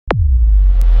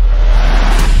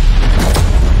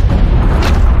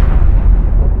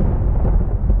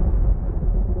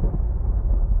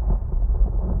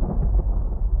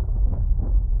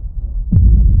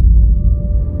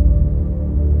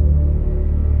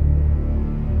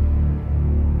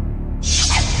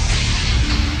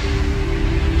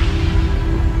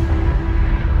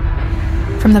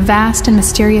from the vast and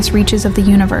mysterious reaches of the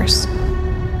universe,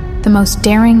 the most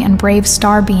daring and brave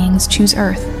star beings choose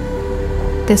Earth,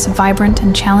 this vibrant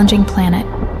and challenging planet,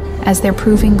 as their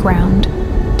proving ground,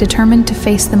 determined to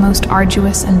face the most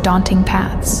arduous and daunting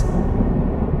paths.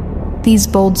 These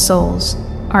bold souls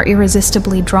are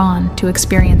irresistibly drawn to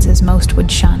experiences most would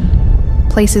shun,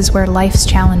 places where life's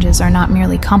challenges are not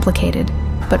merely complicated,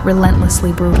 but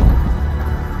relentlessly brutal.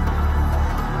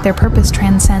 Their purpose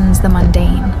transcends the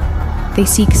mundane. They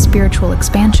seek spiritual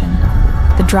expansion,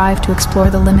 the drive to explore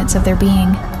the limits of their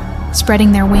being,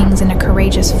 spreading their wings in a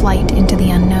courageous flight into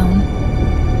the unknown.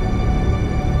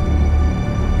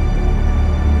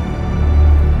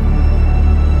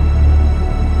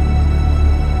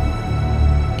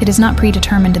 It is not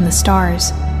predetermined in the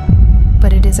stars,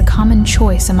 but it is a common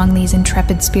choice among these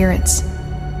intrepid spirits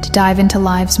to dive into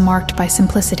lives marked by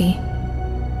simplicity,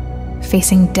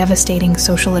 facing devastating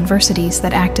social adversities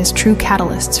that act as true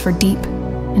catalysts for deep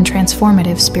and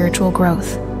transformative spiritual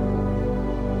growth.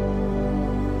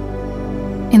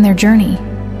 In their journey,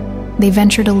 they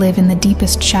venture to live in the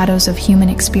deepest shadows of human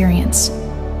experience,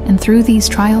 and through these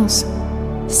trials,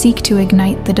 seek to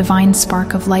ignite the divine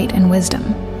spark of light and wisdom,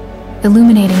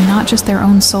 illuminating not just their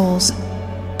own souls,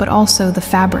 but also the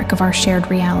fabric of our shared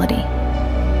reality.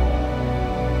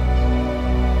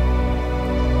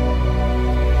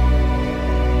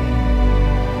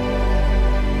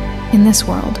 In this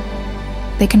world,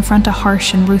 they confront a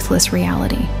harsh and ruthless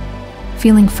reality,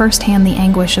 feeling firsthand the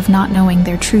anguish of not knowing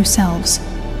their true selves,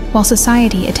 while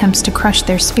society attempts to crush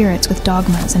their spirits with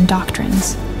dogmas and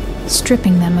doctrines,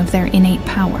 stripping them of their innate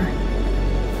power.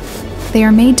 They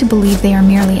are made to believe they are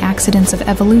merely accidents of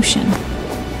evolution,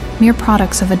 mere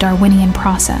products of a Darwinian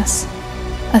process,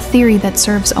 a theory that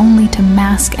serves only to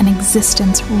mask an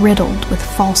existence riddled with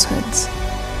falsehoods.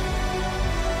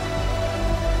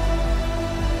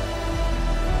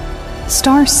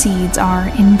 Starseeds are,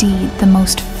 indeed, the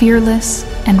most fearless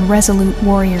and resolute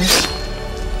warriors.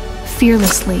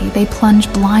 Fearlessly, they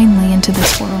plunge blindly into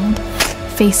this world,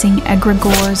 facing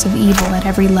egregores of evil at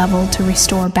every level to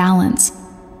restore balance.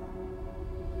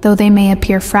 Though they may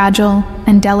appear fragile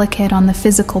and delicate on the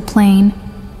physical plane,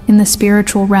 in the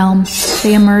spiritual realm,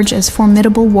 they emerge as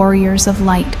formidable warriors of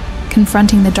light,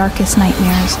 confronting the darkest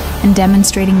nightmares and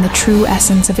demonstrating the true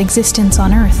essence of existence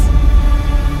on Earth.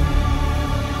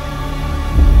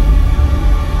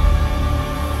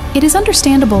 It is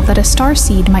understandable that a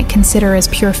starseed might consider as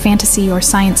pure fantasy or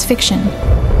science fiction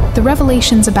the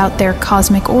revelations about their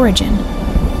cosmic origin,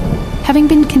 having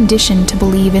been conditioned to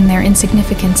believe in their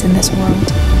insignificance in this world.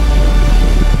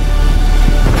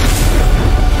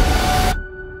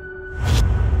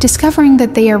 Discovering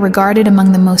that they are regarded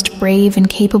among the most brave and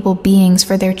capable beings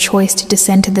for their choice to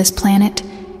descend to this planet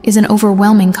is an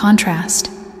overwhelming contrast.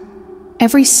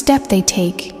 Every step they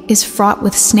take is fraught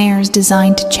with snares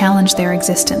designed to challenge their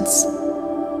existence.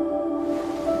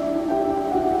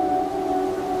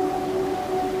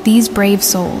 These brave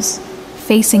souls,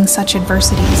 facing such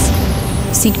adversities,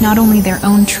 seek not only their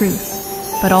own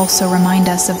truth, but also remind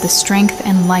us of the strength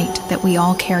and light that we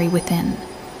all carry within.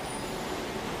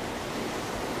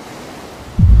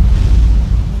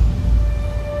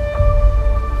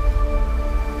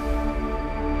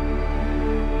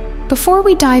 Before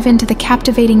we dive into the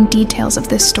captivating details of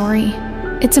this story,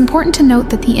 it's important to note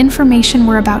that the information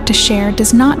we're about to share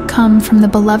does not come from the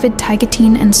beloved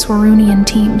Taigatine and Swarunian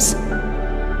teams.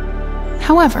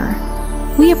 However,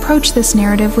 we approach this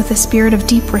narrative with a spirit of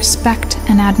deep respect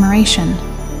and admiration,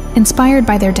 inspired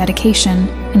by their dedication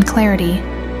and clarity,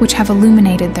 which have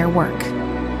illuminated their work.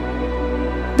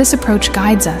 This approach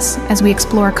guides us as we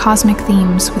explore cosmic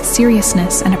themes with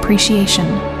seriousness and appreciation,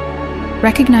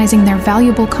 recognizing their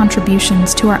valuable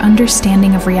contributions to our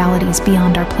understanding of realities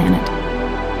beyond our planet.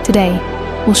 Today,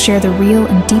 we'll share the real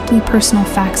and deeply personal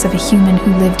facts of a human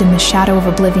who lived in the shadow of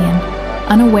oblivion,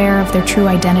 unaware of their true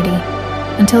identity,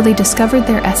 until they discovered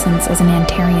their essence as an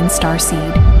Antarean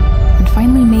Starseed, and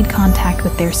finally made contact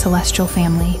with their celestial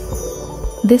family.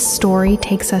 This story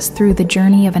takes us through the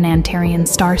journey of an Antarean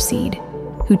Starseed,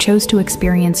 who chose to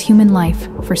experience human life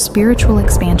for spiritual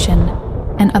expansion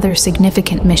and other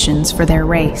significant missions for their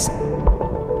race.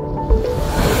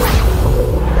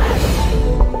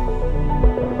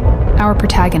 Our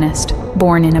protagonist,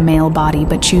 born in a male body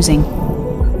but choosing,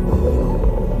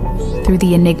 through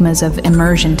the enigmas of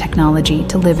immersion technology,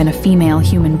 to live in a female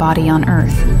human body on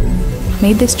Earth,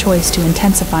 made this choice to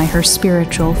intensify her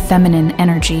spiritual, feminine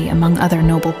energy among other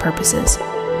noble purposes.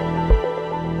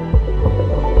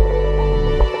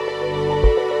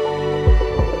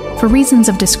 For reasons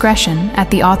of discretion,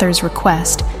 at the author's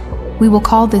request, we will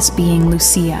call this being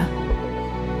Lucia.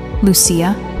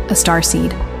 Lucia, a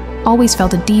starseed, always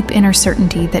felt a deep inner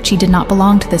certainty that she did not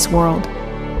belong to this world,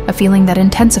 a feeling that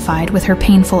intensified with her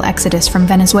painful exodus from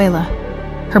Venezuela,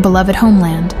 her beloved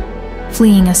homeland,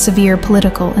 fleeing a severe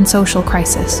political and social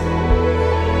crisis.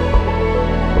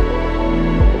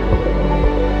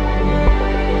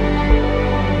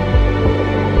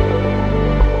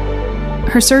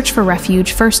 Her search for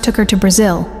refuge first took her to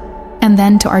Brazil, and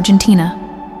then to Argentina,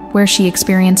 where she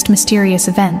experienced mysterious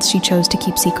events she chose to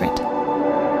keep secret.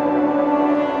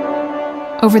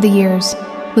 Over the years,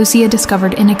 Lucia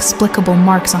discovered inexplicable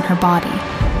marks on her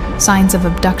body, signs of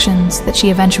abductions that she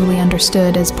eventually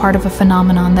understood as part of a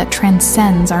phenomenon that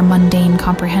transcends our mundane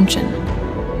comprehension.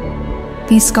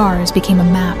 These scars became a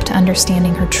map to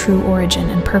understanding her true origin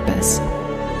and purpose.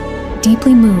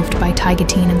 Deeply moved by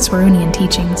Taigetan and Swarunian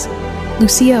teachings,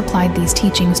 Lucia applied these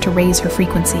teachings to raise her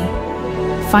frequency,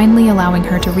 finally allowing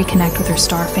her to reconnect with her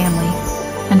star family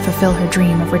and fulfill her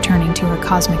dream of returning to her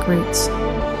cosmic roots.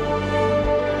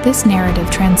 This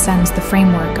narrative transcends the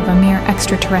framework of a mere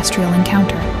extraterrestrial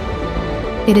encounter.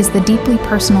 It is the deeply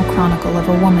personal chronicle of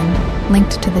a woman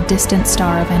linked to the distant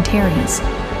star of Antares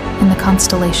in the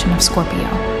constellation of Scorpio.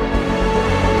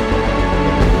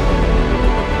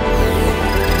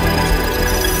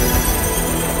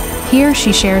 Here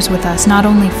she shares with us not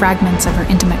only fragments of her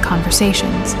intimate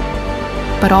conversations,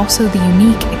 but also the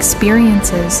unique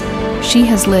experiences she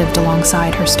has lived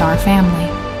alongside her star family.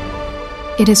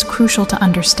 It is crucial to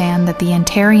understand that the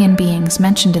Antarean beings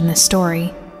mentioned in this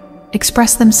story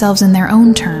express themselves in their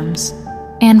own terms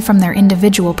and from their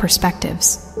individual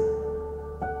perspectives.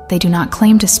 They do not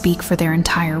claim to speak for their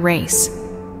entire race,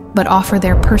 but offer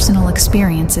their personal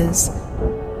experiences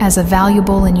as a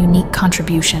valuable and unique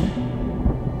contribution,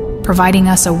 providing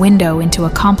us a window into a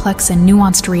complex and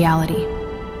nuanced reality.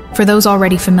 For those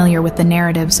already familiar with the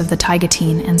narratives of the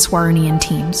Taigetan and Swarunian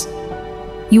teams,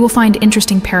 you will find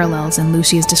interesting parallels in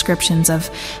Lucia's descriptions of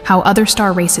how other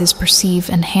star races perceive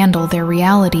and handle their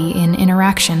reality in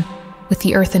interaction with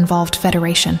the Earth-involved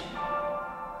Federation.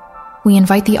 We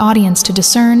invite the audience to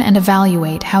discern and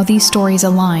evaluate how these stories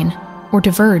align or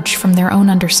diverge from their own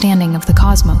understanding of the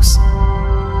cosmos.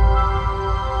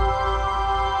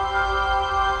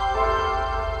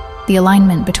 The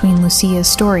alignment between Lucia's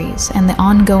stories and the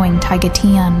ongoing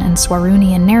Taigetan and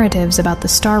Swarunian narratives about the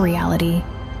star reality,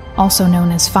 also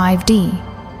known as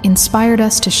 5D, inspired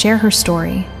us to share her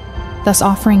story, thus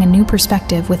offering a new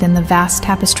perspective within the vast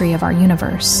tapestry of our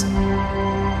universe.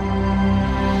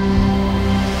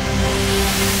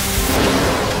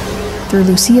 Through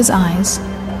Lucia's eyes,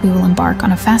 we will embark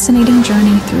on a fascinating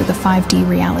journey through the 5D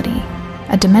reality,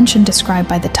 a dimension described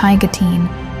by the Taigetan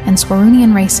and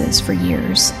Swarunian races for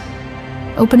years,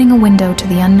 opening a window to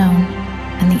the unknown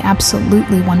and the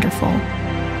absolutely wonderful.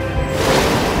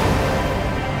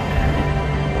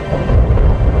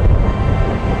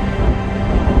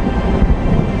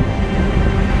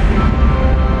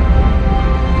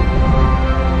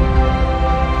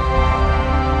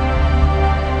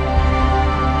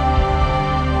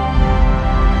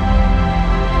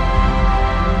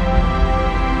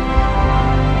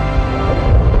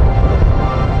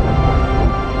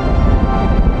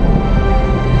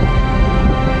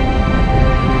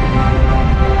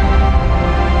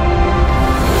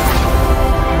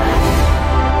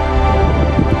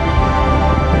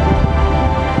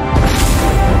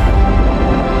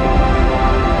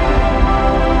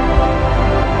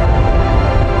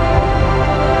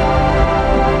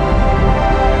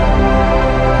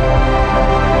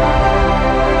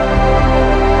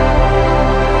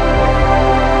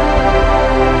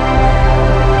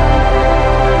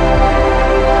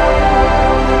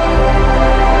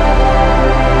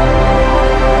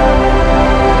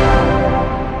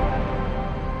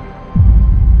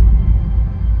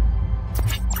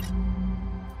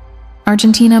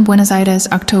 Argentina, Buenos Aires,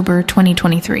 October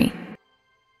 2023.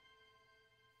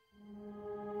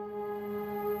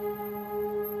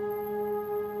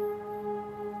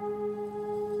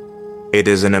 It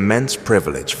is an immense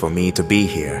privilege for me to be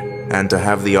here and to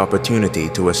have the opportunity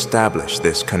to establish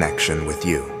this connection with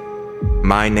you.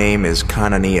 My name is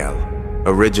Cananiel,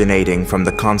 originating from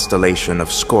the constellation of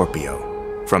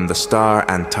Scorpio, from the star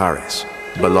Antares,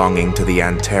 belonging to the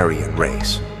Antarean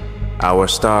race. Our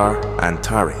star,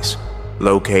 Antares,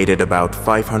 located about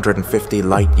 550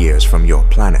 light-years from your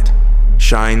planet,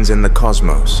 shines in the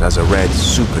cosmos as a red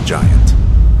supergiant,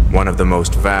 one of the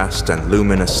most vast and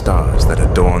luminous stars that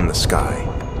adorn the sky,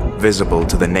 visible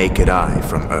to the naked eye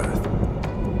from Earth.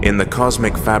 In the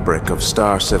cosmic fabric of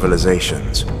star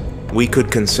civilizations, we could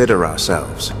consider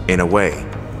ourselves, in a way,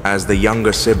 as the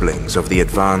younger siblings of the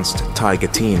advanced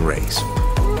Taigetan race.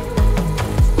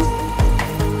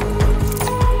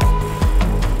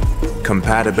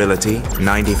 Compatibility,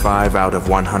 95 out of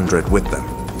 100 with them.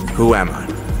 Who am I?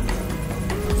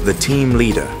 The team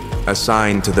leader,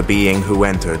 assigned to the being who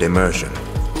entered immersion.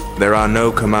 There are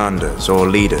no commanders or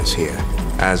leaders here,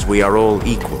 as we are all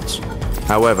equals.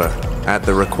 However, at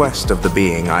the request of the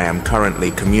being I am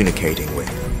currently communicating with,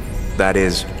 that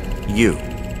is,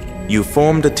 you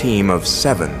formed a team of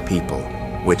 7 people,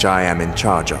 which I am in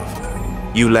charge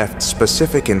of. You left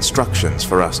specific instructions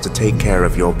for us to take care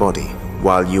of your body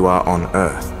while you are on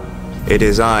Earth. It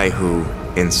is I who,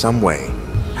 in some way,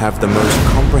 have the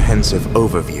most comprehensive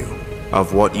overview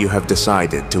of what you have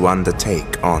decided to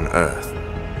undertake on Earth.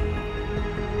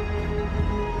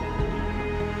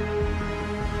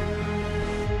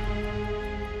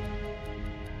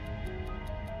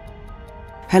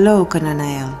 Hello,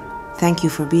 Cananael. Thank you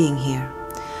for being here.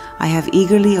 I have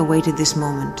eagerly awaited this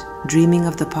moment, dreaming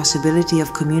of the possibility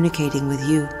of communicating with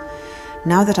you.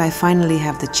 Now that I finally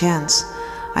have the chance,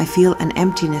 I feel an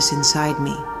emptiness inside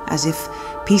me, as if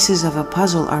pieces of a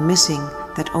puzzle are missing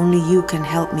that only you can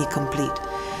help me complete.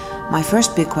 My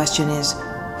first big question is,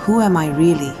 who am I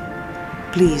really?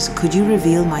 Please, could you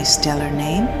reveal my stellar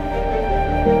name?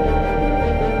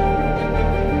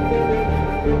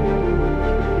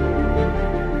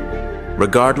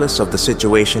 Regardless of the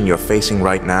situation you're facing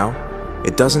right now,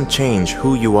 it doesn't change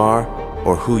who you are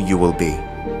or who you will be.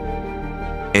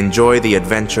 Enjoy the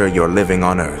adventure you're living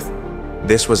on Earth.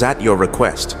 This was at your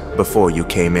request before you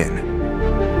came in.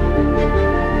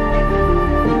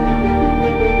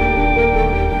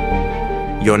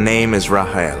 Your name is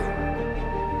Rahel.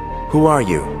 Who are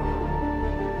you?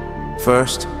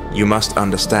 First, you must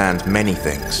understand many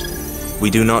things. We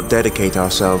do not dedicate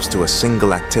ourselves to a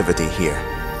single activity here.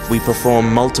 We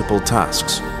perform multiple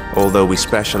tasks, although we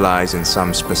specialize in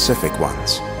some specific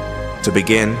ones. To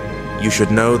begin, you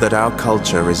should know that our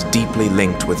culture is deeply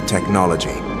linked with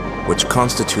technology, which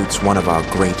constitutes one of our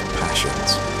great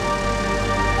passions.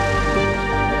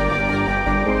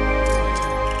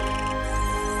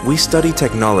 We study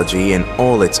technology in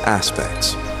all its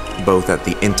aspects, both at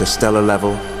the interstellar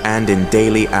level and in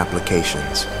daily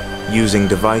applications, using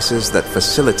devices that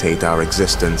facilitate our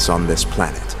existence on this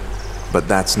planet. But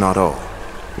that's not all.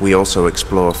 We also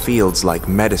explore fields like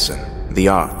medicine, the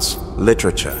arts,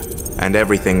 literature, and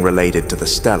everything related to the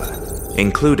stellar,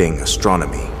 including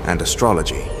astronomy and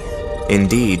astrology.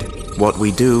 Indeed, what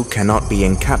we do cannot be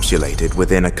encapsulated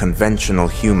within a conventional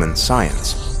human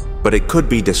science, but it could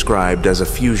be described as a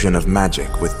fusion of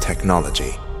magic with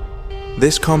technology.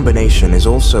 This combination is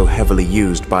also heavily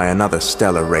used by another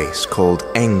stellar race called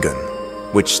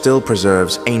Engun, which still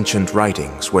preserves ancient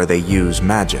writings where they use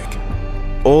magic.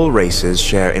 All races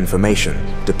share information,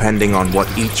 depending on what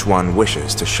each one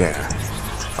wishes to share.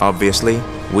 Obviously,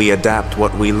 we adapt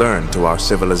what we learn to our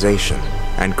civilization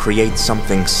and create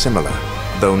something similar,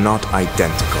 though not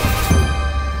identical.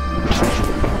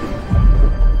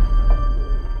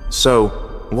 So,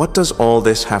 what does all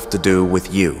this have to do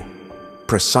with you?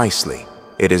 Precisely,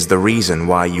 it is the reason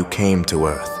why you came to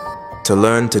Earth, to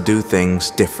learn to do things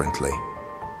differently.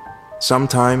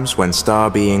 Sometimes, when star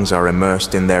beings are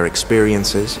immersed in their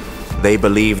experiences, they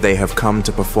believe they have come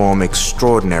to perform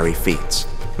extraordinary feats,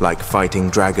 like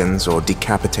fighting dragons or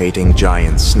decapitating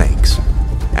giant snakes.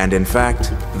 And in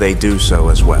fact, they do so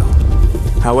as well.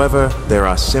 However, there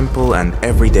are simple and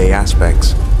everyday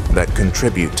aspects that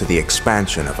contribute to the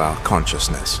expansion of our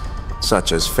consciousness,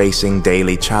 such as facing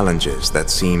daily challenges that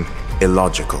seem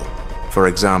illogical. For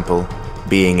example,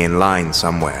 being in line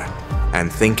somewhere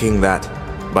and thinking that,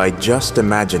 by just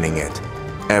imagining it,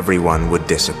 everyone would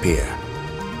disappear.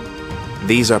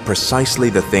 These are precisely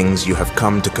the things you have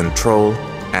come to control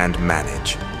and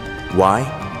manage. Why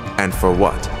and for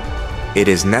what? It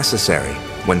is necessary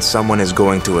when someone is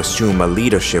going to assume a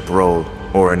leadership role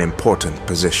or an important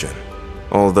position.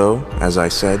 Although, as I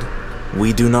said,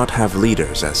 we do not have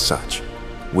leaders as such.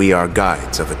 We are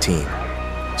guides of a team.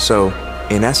 So,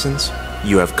 in essence,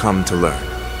 you have come to learn.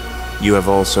 You have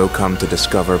also come to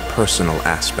discover personal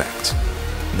aspects.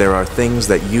 There are things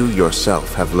that you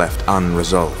yourself have left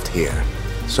unresolved here,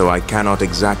 so I cannot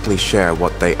exactly share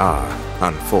what they are,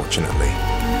 unfortunately.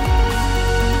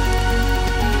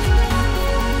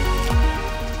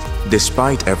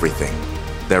 Despite everything,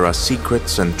 there are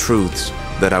secrets and truths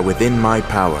that are within my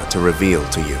power to reveal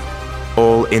to you,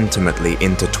 all intimately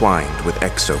intertwined with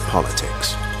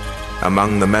exopolitics.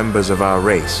 Among the members of our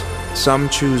race, some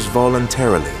choose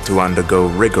voluntarily to undergo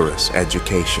rigorous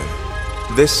education.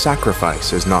 This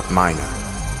sacrifice is not minor.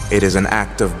 It is an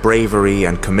act of bravery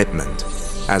and commitment,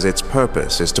 as its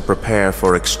purpose is to prepare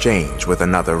for exchange with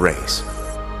another race.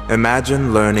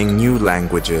 Imagine learning new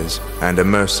languages and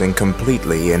immersing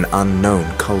completely in unknown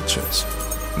cultures.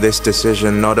 This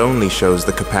decision not only shows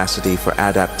the capacity for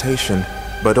adaptation,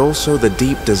 but also the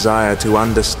deep desire to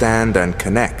understand and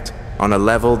connect on a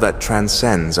level that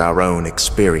transcends our own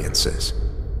experiences.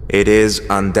 It is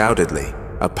undoubtedly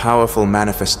a powerful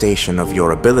manifestation of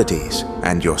your abilities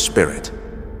and your spirit.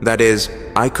 That is,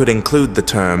 I could include the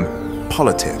term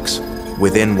politics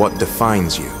within what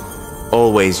defines you,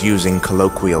 always using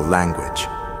colloquial language.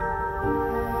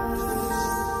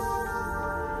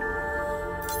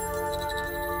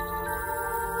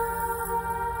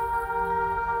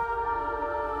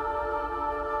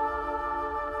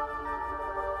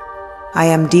 I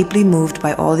am deeply moved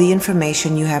by all the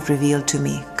information you have revealed to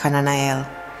me, Kananael.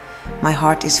 My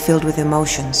heart is filled with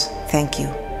emotions. Thank you.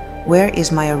 Where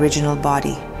is my original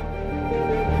body?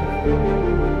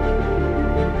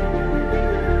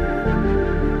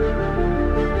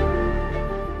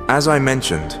 As I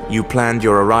mentioned, you planned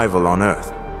your arrival on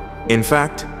Earth. In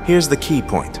fact, here's the key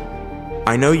point.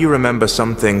 I know you remember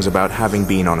some things about having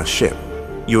been on a ship.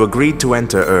 You agreed to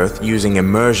enter Earth using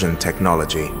immersion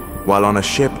technology while on a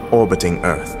ship orbiting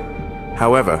Earth.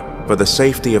 However, for the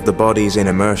safety of the bodies in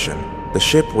immersion, the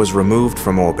ship was removed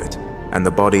from orbit, and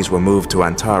the bodies were moved to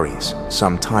Antares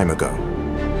some time ago.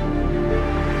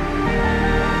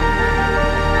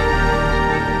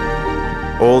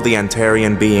 All the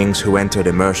Antarean beings who entered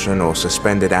immersion or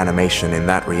suspended animation in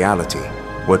that reality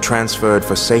were transferred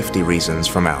for safety reasons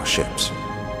from our ships.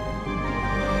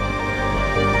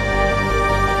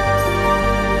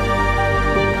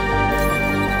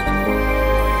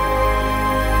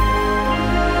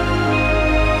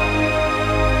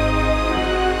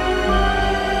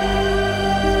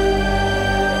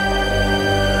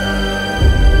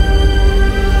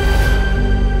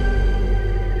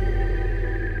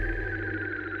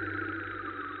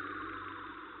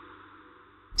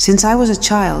 Since I was a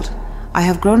child, I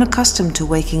have grown accustomed to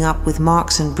waking up with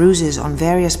marks and bruises on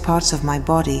various parts of my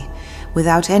body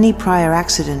without any prior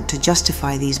accident to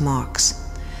justify these marks.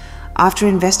 After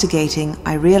investigating,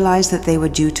 I realized that they were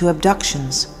due to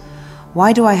abductions.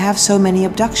 Why do I have so many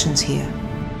abductions here?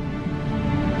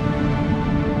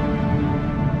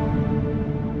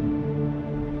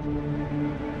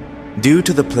 Due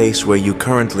to the place where you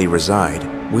currently reside,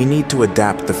 we need to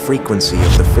adapt the frequency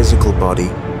of the physical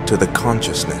body to the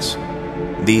consciousness.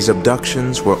 These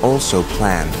abductions were also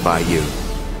planned by you,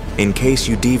 in case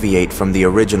you deviate from the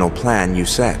original plan you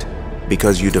set,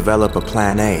 because you develop a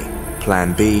plan A,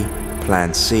 plan B,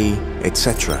 plan C,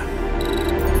 etc.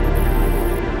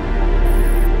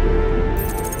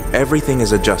 Everything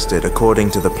is adjusted according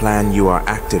to the plan you are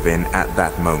active in at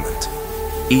that moment.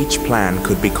 Each plan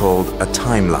could be called a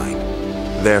timeline.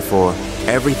 Therefore,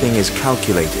 everything is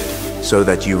calculated so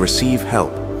that you receive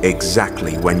help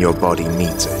exactly when your body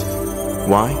needs it.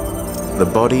 Why? The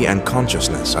body and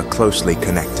consciousness are closely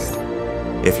connected.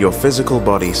 If your physical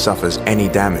body suffers any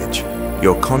damage,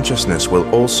 your consciousness will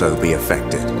also be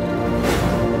affected.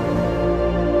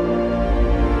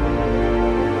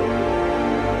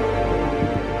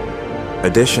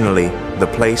 Additionally,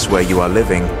 the place where you are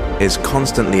living is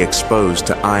constantly exposed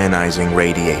to ionizing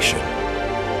radiation.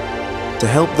 To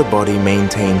help the body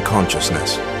maintain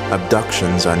consciousness,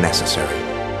 abductions are necessary.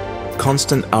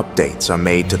 Constant updates are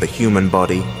made to the human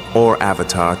body or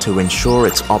avatar to ensure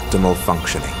its optimal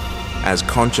functioning, as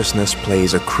consciousness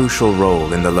plays a crucial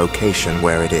role in the location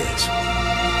where it is.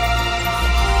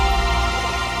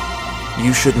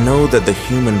 You should know that the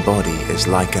human body is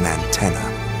like an antenna,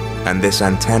 and this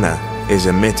antenna is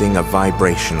emitting a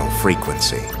vibrational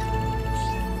frequency.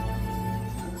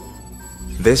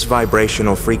 This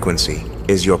vibrational frequency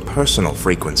is your personal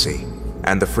frequency,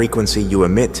 and the frequency you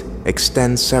emit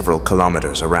extends several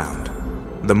kilometers around.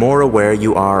 The more aware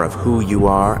you are of who you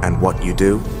are and what you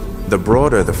do, the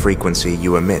broader the frequency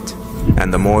you emit,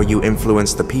 and the more you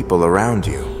influence the people around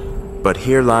you. But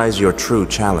here lies your true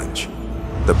challenge.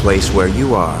 The place where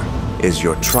you are is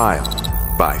your trial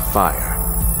by fire.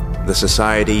 The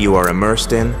society you are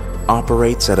immersed in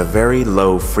operates at a very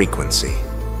low frequency.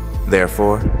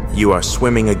 Therefore, you are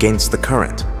swimming against the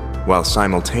current, while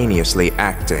simultaneously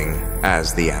acting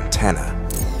as the antenna.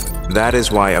 That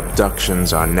is why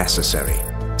abductions are necessary,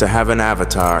 to have an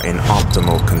avatar in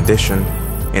optimal condition,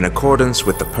 in accordance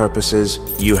with the purposes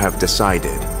you have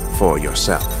decided for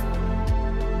yourself.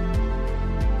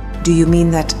 Do you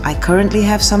mean that I currently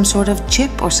have some sort of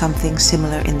chip or something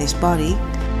similar in this body?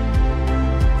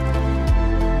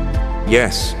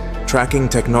 Yes, tracking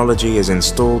technology is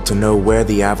installed to know where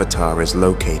the avatar is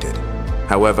located.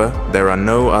 However, there are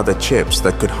no other chips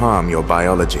that could harm your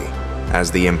biology, as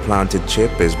the implanted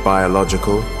chip is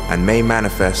biological and may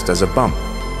manifest as a bump,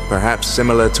 perhaps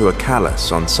similar to a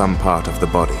callus on some part of the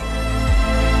body.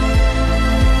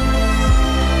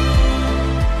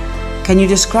 Can you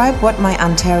describe what my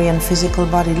Antarean physical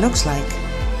body looks like?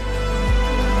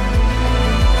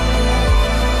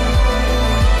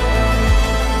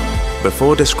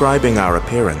 Before describing our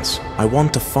appearance, I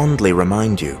want to fondly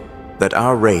remind you that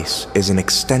our race is an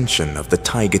extension of the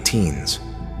Taigeteens.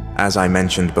 As I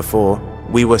mentioned before,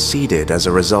 we were seeded as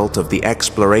a result of the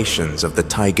explorations of the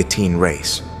Taigeteen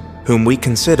race, whom we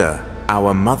consider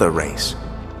our mother race.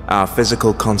 Our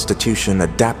physical constitution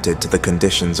adapted to the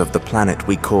conditions of the planet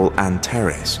we call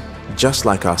Antares, just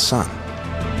like our sun.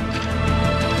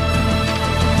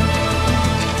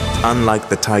 Unlike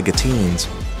the Taigeteens,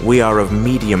 we are of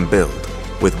medium build,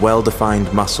 with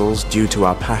well-defined muscles due to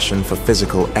our passion for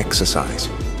physical exercise.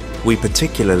 We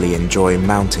particularly enjoy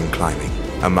mountain climbing,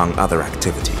 among other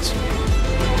activities.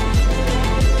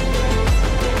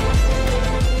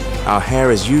 Our hair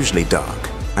is usually dark,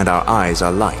 and our eyes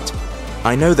are light.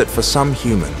 I know that for some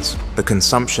humans, the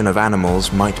consumption of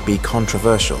animals might be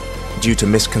controversial due to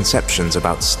misconceptions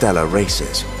about stellar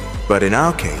races. But in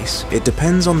our case, it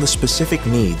depends on the specific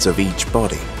needs of each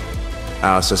body.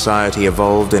 Our society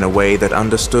evolved in a way that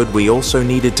understood we also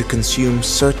needed to consume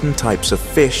certain types of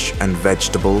fish and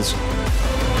vegetables,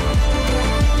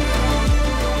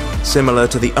 similar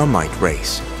to the Umite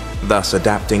race, thus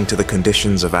adapting to the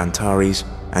conditions of Antares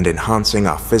and enhancing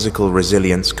our physical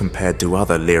resilience compared to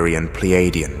other Lyrian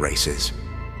Pleiadian races.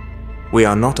 We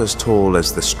are not as tall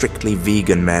as the strictly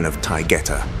vegan men of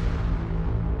Taigeta,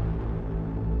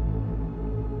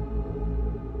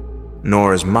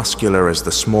 nor as muscular as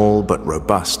the small but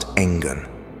robust Engan.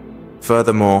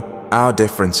 Furthermore, our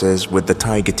differences with the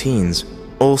Taigeteens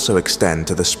also extend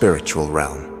to the spiritual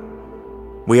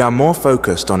realm. We are more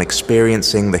focused on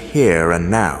experiencing the here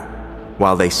and now,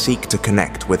 while they seek to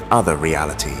connect with other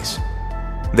realities.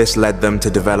 This led them to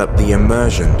develop the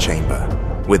immersion chamber,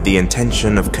 with the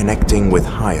intention of connecting with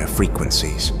higher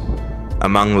frequencies.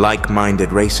 Among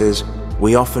like-minded races,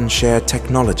 we often share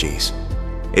technologies.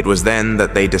 It was then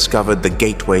that they discovered the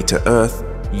gateway to Earth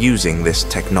using this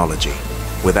technology,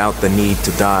 without the need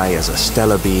to die as a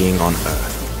stellar being on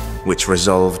Earth, which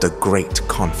resolved a great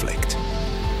conflict.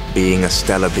 Being a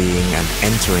stellar being and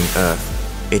entering Earth,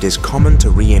 it is common to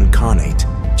reincarnate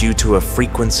due to a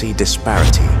frequency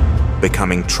disparity,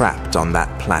 becoming trapped on that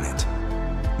planet.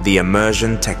 The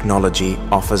immersion technology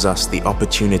offers us the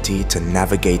opportunity to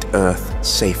navigate Earth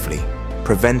safely,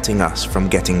 preventing us from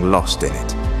getting lost in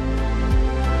it.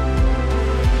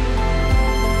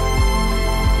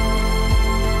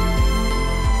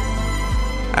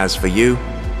 As for you,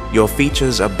 your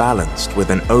features are balanced with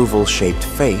an oval-shaped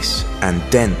face and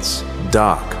dense,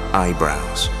 dark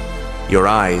eyebrows. Your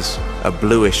eyes, a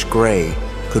bluish-gray,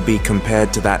 could be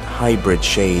compared to that hybrid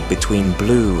shade between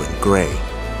blue and gray,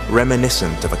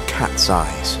 reminiscent of a cat's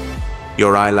eyes.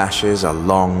 Your eyelashes are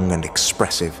long and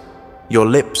expressive. Your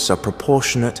lips are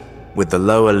proportionate, with the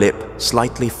lower lip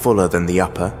slightly fuller than the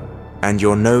upper, and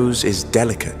your nose is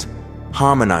delicate,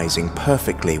 harmonizing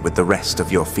perfectly with the rest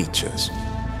of your features.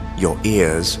 Your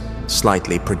ears,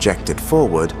 slightly projected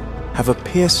forward, have a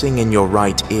piercing in your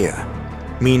right ear,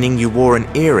 meaning you wore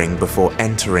an earring before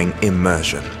entering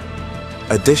immersion.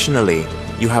 Additionally,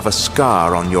 you have a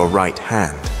scar on your right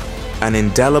hand, an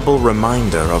indelible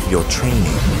reminder of your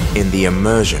training in the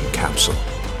immersion capsule.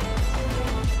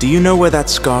 Do you know where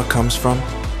that scar comes from?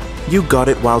 You got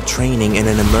it while training in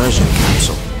an immersion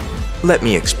capsule. Let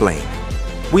me explain.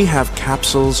 We have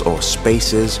capsules or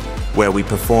spaces where we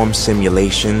perform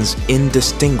simulations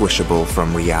indistinguishable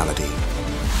from reality.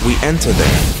 We enter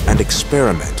there and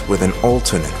experiment with an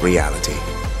alternate reality.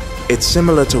 It's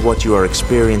similar to what you are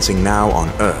experiencing now on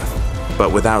Earth,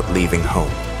 but without leaving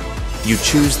home. You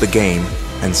choose the game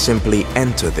and simply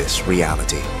enter this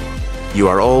reality. You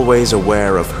are always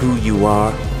aware of who you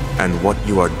are and what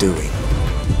you are doing.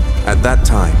 At that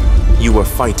time, you were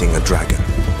fighting a dragon.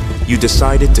 You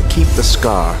decided to keep the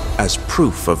scar as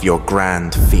proof of your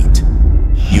grand feat.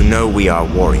 You know we are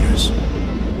warriors.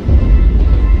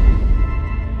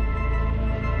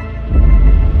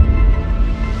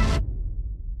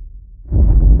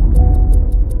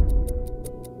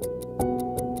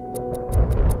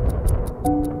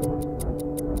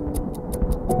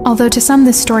 Although to some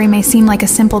this story may seem like a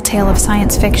simple tale of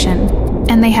science fiction,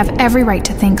 and they have every right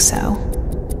to think so,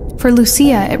 for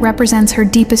Lucia it represents her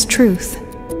deepest truth,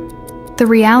 the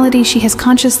reality she has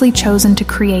consciously chosen to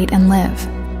create and live.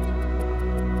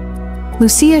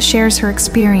 Lucia shares her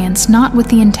experience not with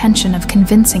the intention of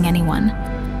convincing anyone,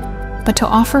 but to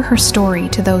offer her story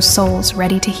to those souls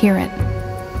ready to hear it.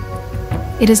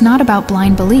 It is not about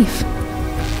blind belief,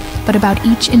 but about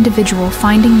each individual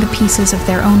finding the pieces of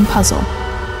their own puzzle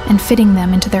and fitting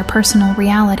them into their personal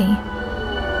reality.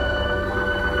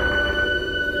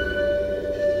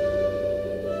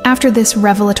 After this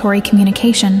revelatory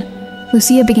communication,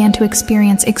 Lucia began to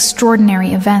experience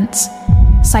extraordinary events,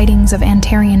 sightings of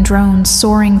Antarean drones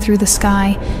soaring through the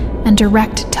sky, and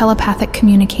direct telepathic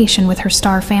communication with her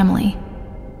star family.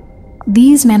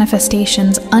 These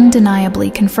manifestations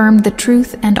undeniably confirmed the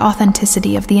truth and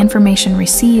authenticity of the information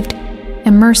received,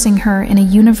 immersing her in a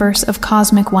universe of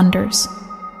cosmic wonders.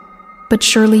 But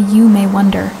surely you may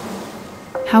wonder,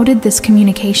 how did this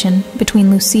communication between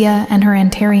Lucia and her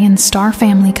Antarean star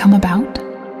family come about?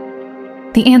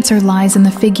 The answer lies in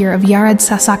the figure of Yared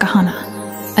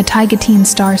Sasakahana, a Taigatine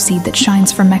starseed that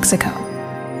shines from Mexico.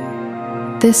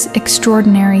 This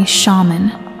extraordinary shaman,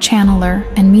 channeler,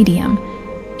 and medium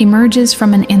emerges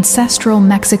from an ancestral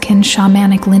Mexican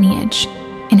shamanic lineage,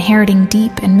 inheriting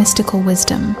deep and mystical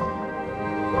wisdom.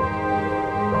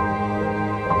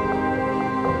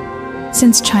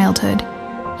 Since childhood,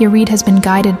 Yared has been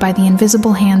guided by the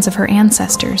invisible hands of her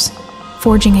ancestors,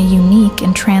 forging a unique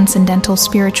and transcendental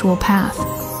spiritual path.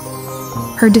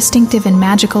 Her distinctive and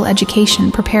magical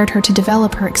education prepared her to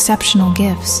develop her exceptional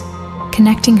gifts,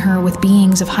 connecting her with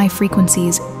beings of high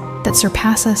frequencies that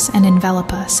surpass us and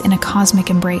envelop us in a cosmic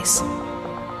embrace.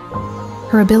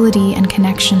 Her ability and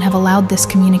connection have allowed this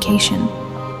communication,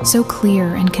 so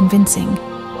clear and convincing,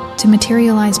 to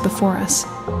materialize before us,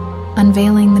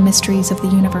 unveiling the mysteries of the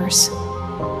universe.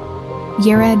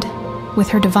 Yared, with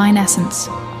her divine essence,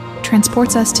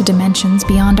 transports us to dimensions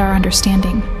beyond our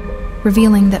understanding,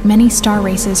 revealing that many star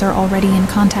races are already in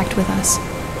contact with us,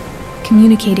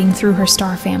 communicating through her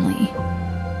star family.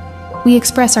 We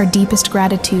express our deepest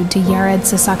gratitude to Yared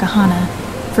Sasakahana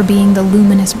for being the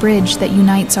luminous bridge that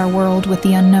unites our world with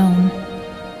the unknown.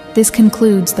 This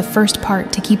concludes the first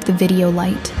part to keep the video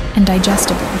light and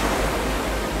digestible.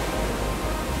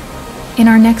 In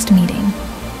our next meeting,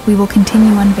 we will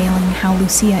continue unveiling how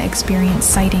Lucia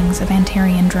experienced sightings of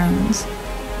Antarean drones,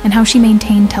 and how she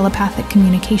maintained telepathic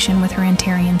communication with her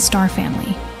Antarean star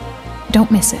family. Don't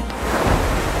miss it.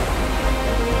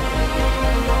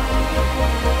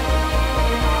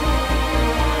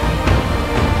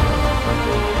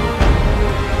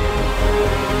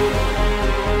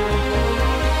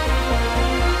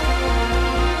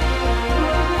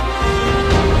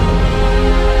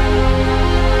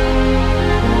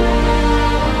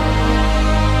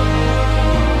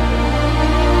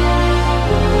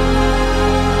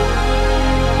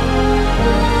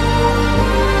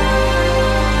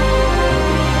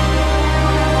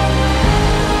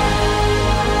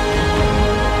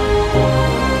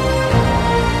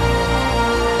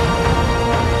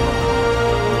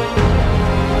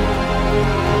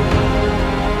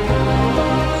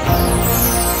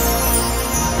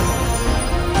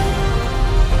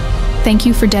 Thank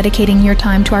you for dedicating your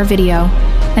time to our video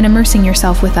and immersing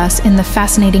yourself with us in the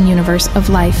fascinating universe of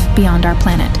life beyond our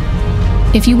planet.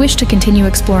 If you wish to continue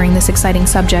exploring this exciting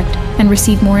subject and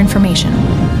receive more information,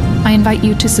 I invite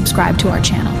you to subscribe to our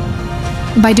channel.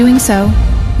 By doing so,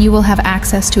 you will have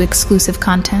access to exclusive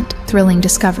content, thrilling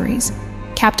discoveries,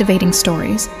 captivating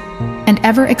stories, and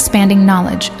ever-expanding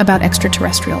knowledge about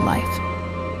extraterrestrial life.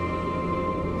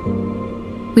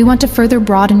 We want to further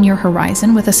broaden your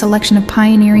horizon with a selection of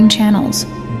pioneering channels,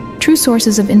 true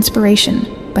sources of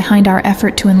inspiration behind our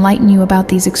effort to enlighten you about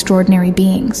these extraordinary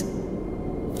beings.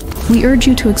 We urge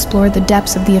you to explore the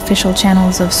depths of the official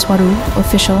channels of Swaru,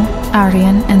 Official,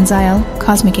 Aryan, and Zael,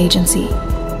 Cosmic Agency,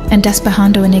 and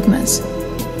Despejando Enigmas.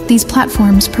 These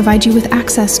platforms provide you with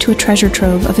access to a treasure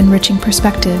trove of enriching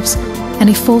perspectives and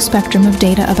a full spectrum of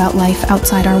data about life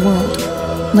outside our world.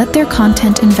 Let their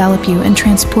content envelop you and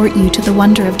transport you to the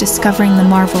wonder of discovering the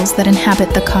marvels that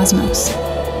inhabit the cosmos.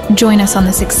 Join us on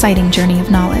this exciting journey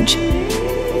of knowledge.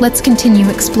 Let's continue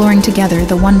exploring together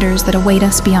the wonders that await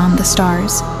us beyond the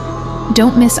stars.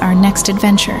 Don't miss our next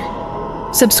adventure.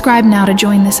 Subscribe now to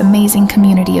join this amazing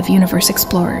community of universe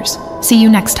explorers. See you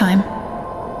next time.